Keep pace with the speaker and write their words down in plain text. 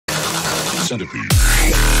Centipede.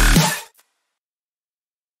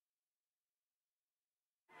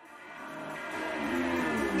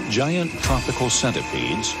 Giant tropical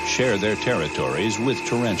centipedes share their territories with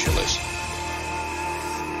tarantulas.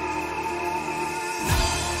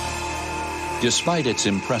 Despite its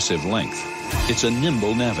impressive length, it's a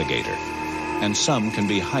nimble navigator, and some can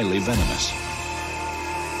be highly venomous.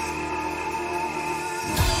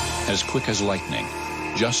 As quick as lightning,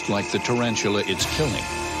 just like the tarantula it's killing,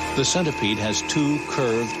 the centipede has two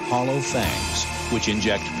curved, hollow fangs which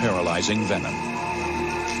inject paralyzing venom.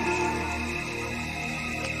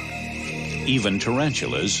 Even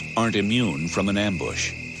tarantulas aren't immune from an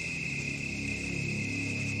ambush.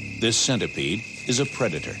 This centipede is a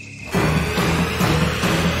predator.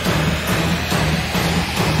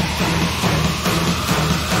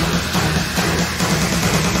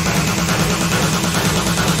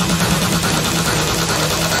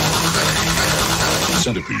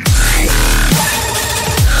 Centipede.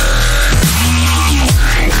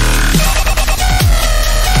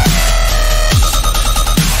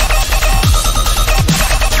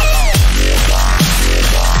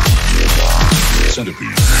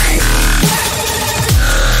 Centipede.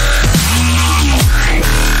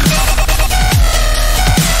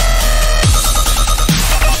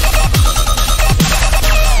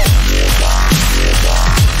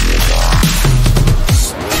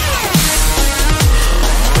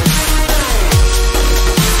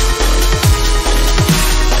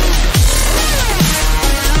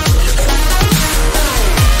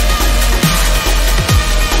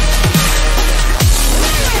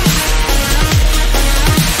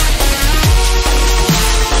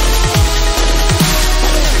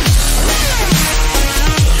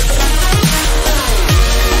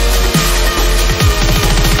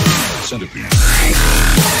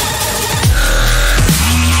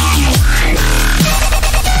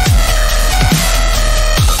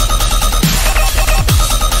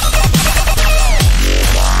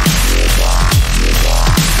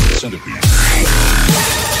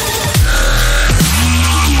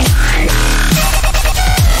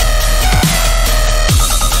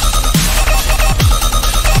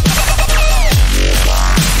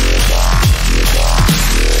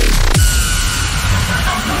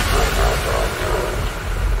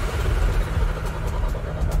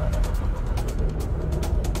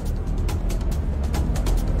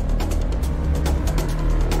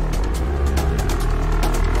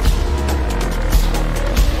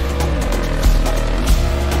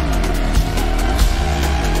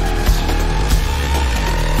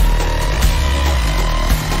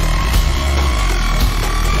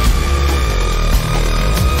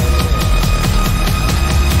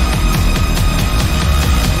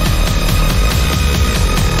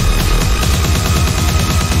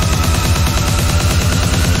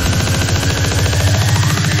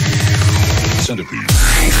 Centipede.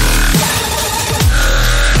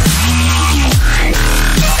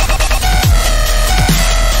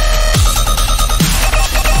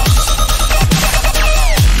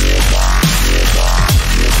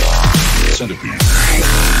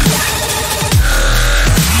 Centipede.